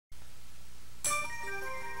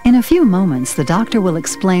a few moments, the doctor will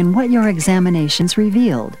explain what your examinations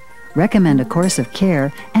revealed, recommend a course of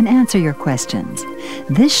care, and answer your questions.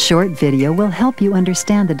 This short video will help you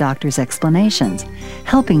understand the doctor's explanations,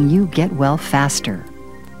 helping you get well faster.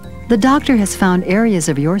 The doctor has found areas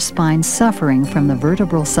of your spine suffering from the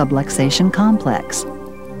vertebral subluxation complex.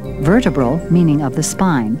 Vertebral, meaning of the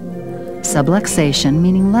spine. Subluxation,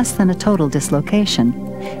 meaning less than a total dislocation.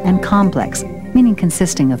 And complex, meaning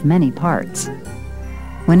consisting of many parts.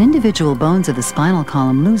 When individual bones of the spinal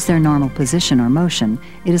column lose their normal position or motion,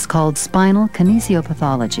 it is called spinal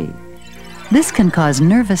kinesiopathology. This can cause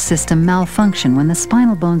nervous system malfunction when the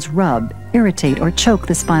spinal bones rub, irritate, or choke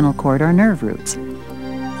the spinal cord or nerve roots.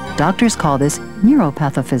 Doctors call this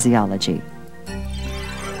neuropathophysiology.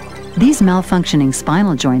 These malfunctioning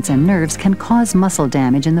spinal joints and nerves can cause muscle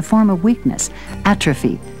damage in the form of weakness,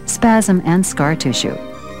 atrophy, spasm, and scar tissue.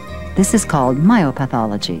 This is called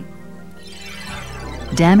myopathology.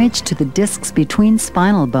 Damage to the discs between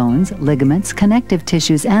spinal bones, ligaments, connective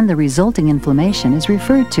tissues, and the resulting inflammation is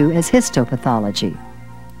referred to as histopathology.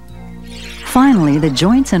 Finally, the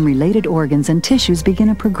joints and related organs and tissues begin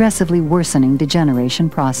a progressively worsening degeneration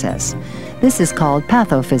process. This is called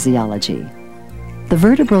pathophysiology. The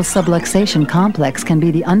vertebral subluxation complex can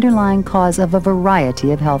be the underlying cause of a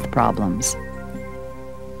variety of health problems.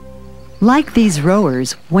 Like these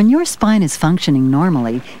rowers, when your spine is functioning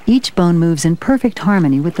normally, each bone moves in perfect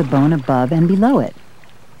harmony with the bone above and below it.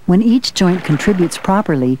 When each joint contributes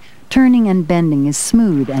properly, turning and bending is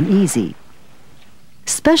smooth and easy.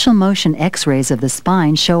 Special motion X-rays of the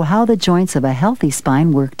spine show how the joints of a healthy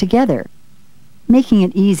spine work together, making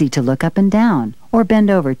it easy to look up and down or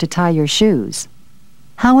bend over to tie your shoes.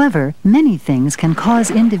 However, many things can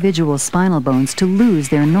cause individual spinal bones to lose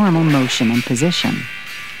their normal motion and position.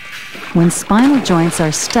 When spinal joints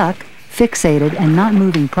are stuck, fixated, and not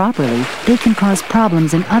moving properly, they can cause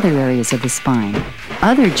problems in other areas of the spine.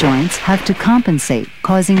 Other joints have to compensate,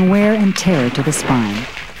 causing wear and tear to the spine.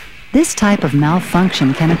 This type of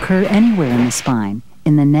malfunction can occur anywhere in the spine.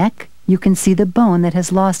 In the neck, you can see the bone that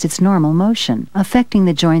has lost its normal motion, affecting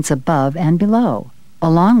the joints above and below.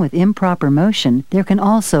 Along with improper motion, there can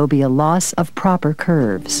also be a loss of proper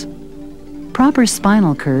curves. Proper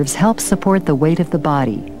spinal curves help support the weight of the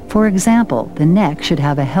body. For example, the neck should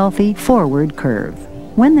have a healthy forward curve.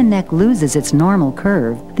 When the neck loses its normal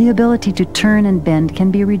curve, the ability to turn and bend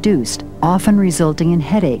can be reduced, often resulting in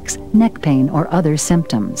headaches, neck pain, or other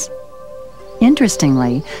symptoms.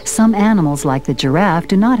 Interestingly, some animals like the giraffe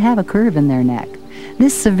do not have a curve in their neck.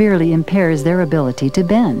 This severely impairs their ability to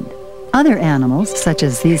bend. Other animals, such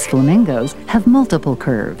as these flamingos, have multiple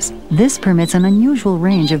curves. This permits an unusual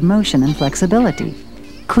range of motion and flexibility.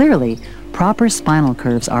 Clearly, proper spinal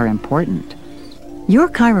curves are important. Your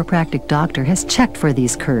chiropractic doctor has checked for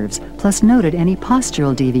these curves, plus noted any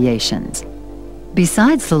postural deviations.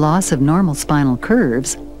 Besides the loss of normal spinal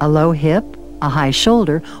curves, a low hip, a high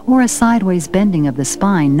shoulder, or a sideways bending of the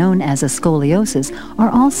spine known as a scoliosis are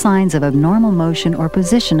all signs of abnormal motion or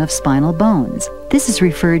position of spinal bones. This is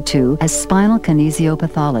referred to as spinal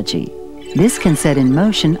kinesiopathology. This can set in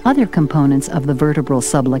motion other components of the vertebral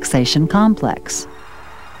subluxation complex.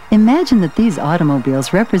 Imagine that these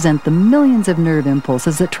automobiles represent the millions of nerve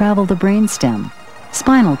impulses that travel the brainstem,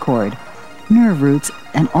 spinal cord, nerve roots,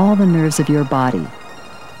 and all the nerves of your body.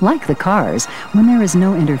 Like the cars, when there is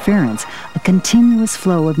no interference, a continuous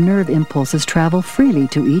flow of nerve impulses travel freely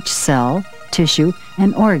to each cell, tissue,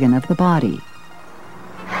 and organ of the body.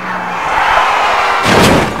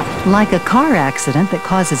 Like a car accident that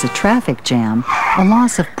causes a traffic jam, a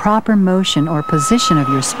loss of proper motion or position of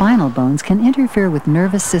your spinal bones can interfere with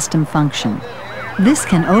nervous system function. This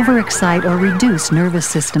can overexcite or reduce nervous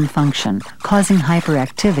system function, causing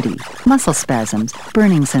hyperactivity, muscle spasms,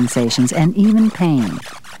 burning sensations, and even pain.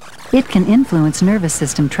 It can influence nervous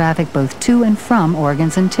system traffic both to and from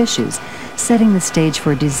organs and tissues, setting the stage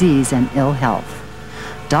for disease and ill health.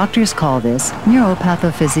 Doctors call this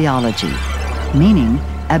neuropathophysiology, meaning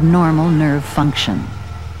abnormal nerve function.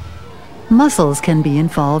 Muscles can be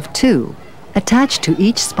involved too. Attached to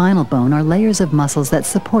each spinal bone are layers of muscles that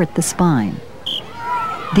support the spine.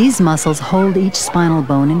 These muscles hold each spinal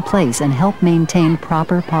bone in place and help maintain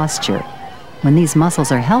proper posture. When these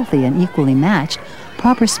muscles are healthy and equally matched,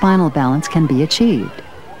 proper spinal balance can be achieved.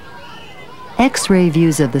 X-ray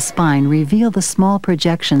views of the spine reveal the small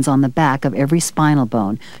projections on the back of every spinal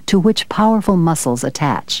bone to which powerful muscles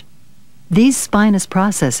attach. These spinous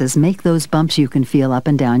processes make those bumps you can feel up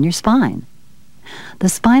and down your spine. The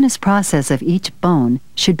spinous process of each bone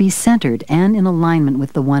should be centered and in alignment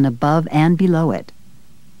with the one above and below it.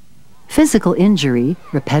 Physical injury,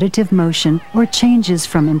 repetitive motion, or changes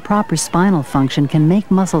from improper spinal function can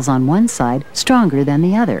make muscles on one side stronger than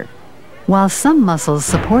the other. While some muscles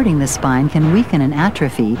supporting the spine can weaken and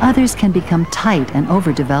atrophy, others can become tight and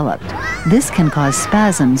overdeveloped. This can cause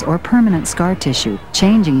spasms or permanent scar tissue,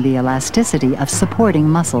 changing the elasticity of supporting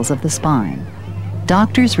muscles of the spine.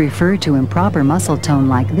 Doctors refer to improper muscle tone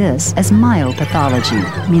like this as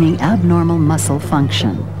myopathology, meaning abnormal muscle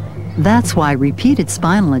function. That's why repeated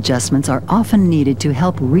spinal adjustments are often needed to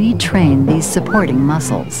help retrain these supporting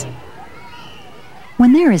muscles.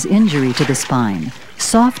 When there is injury to the spine,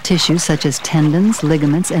 soft tissue such as tendons,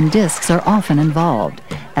 ligaments, and discs are often involved.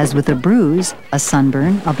 As with a bruise, a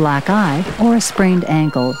sunburn, a black eye, or a sprained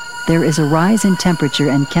ankle, there is a rise in temperature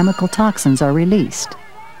and chemical toxins are released.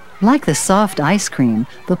 Like the soft ice cream,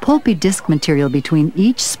 the pulpy disc material between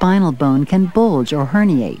each spinal bone can bulge or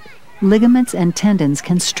herniate. Ligaments and tendons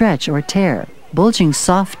can stretch or tear. Bulging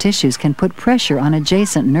soft tissues can put pressure on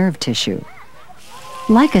adjacent nerve tissue.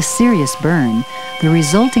 Like a serious burn, the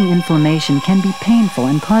resulting inflammation can be painful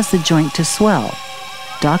and cause the joint to swell.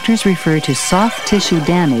 Doctors refer to soft tissue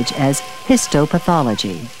damage as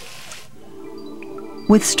histopathology.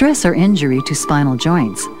 With stress or injury to spinal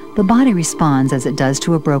joints, the body responds as it does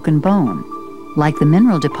to a broken bone. Like the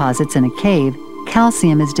mineral deposits in a cave,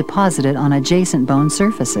 calcium is deposited on adjacent bone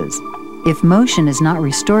surfaces. If motion is not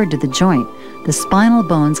restored to the joint, the spinal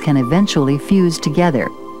bones can eventually fuse together.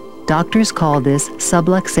 Doctors call this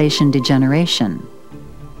subluxation degeneration.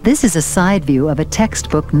 This is a side view of a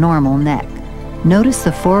textbook normal neck. Notice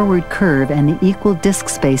the forward curve and the equal disc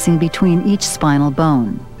spacing between each spinal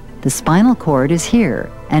bone. The spinal cord is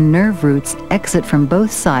here, and nerve roots exit from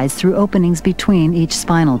both sides through openings between each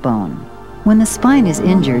spinal bone. When the spine is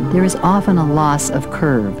injured, there is often a loss of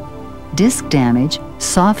curve. Disc damage,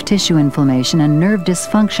 soft tissue inflammation, and nerve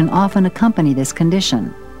dysfunction often accompany this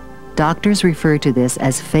condition. Doctors refer to this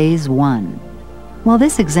as phase 1. While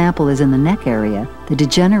this example is in the neck area, the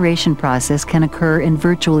degeneration process can occur in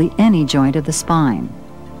virtually any joint of the spine.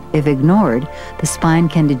 If ignored, the spine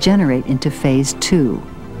can degenerate into phase 2.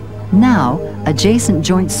 Now, adjacent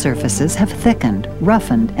joint surfaces have thickened,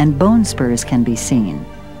 roughened, and bone spurs can be seen.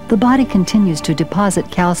 The body continues to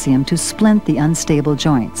deposit calcium to splint the unstable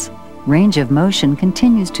joints. Range of motion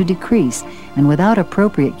continues to decrease, and without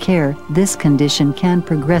appropriate care, this condition can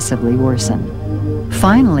progressively worsen.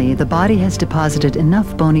 Finally, the body has deposited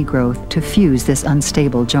enough bony growth to fuse this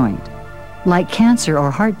unstable joint. Like cancer or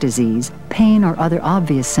heart disease, pain or other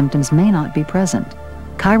obvious symptoms may not be present.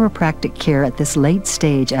 Chiropractic care at this late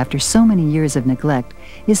stage after so many years of neglect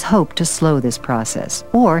is hoped to slow this process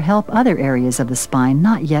or help other areas of the spine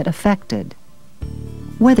not yet affected.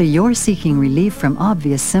 Whether you're seeking relief from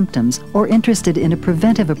obvious symptoms or interested in a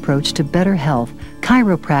preventive approach to better health,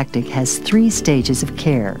 chiropractic has 3 stages of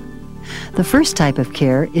care. The first type of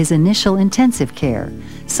care is initial intensive care,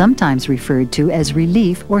 sometimes referred to as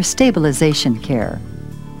relief or stabilization care.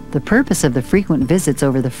 The purpose of the frequent visits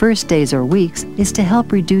over the first days or weeks is to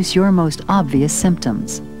help reduce your most obvious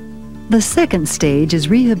symptoms. The second stage is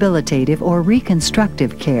rehabilitative or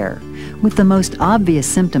reconstructive care. With the most obvious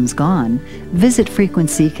symptoms gone, visit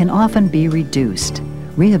frequency can often be reduced.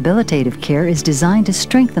 Rehabilitative care is designed to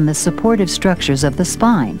strengthen the supportive structures of the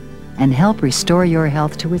spine and help restore your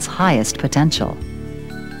health to its highest potential.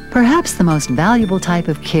 Perhaps the most valuable type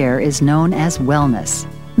of care is known as wellness,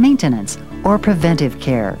 maintenance, or preventive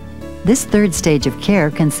care. This third stage of care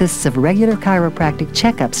consists of regular chiropractic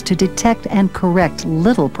checkups to detect and correct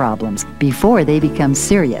little problems before they become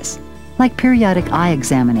serious, like periodic eye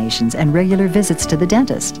examinations and regular visits to the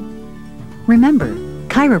dentist. Remember,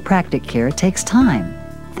 chiropractic care takes time.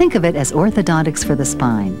 Think of it as orthodontics for the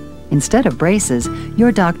spine. Instead of braces,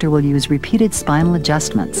 your doctor will use repeated spinal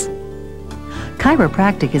adjustments.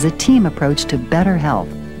 Chiropractic is a team approach to better health,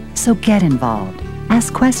 so get involved.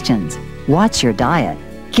 Ask questions, watch your diet,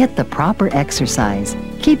 get the proper exercise,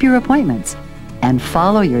 keep your appointments, and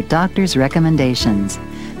follow your doctor's recommendations.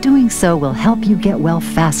 Doing so will help you get well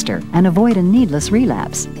faster and avoid a needless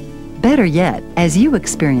relapse. Better yet, as you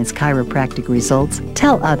experience chiropractic results,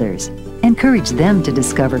 tell others. Encourage them to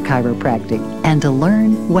discover chiropractic and to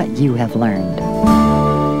learn what you have learned.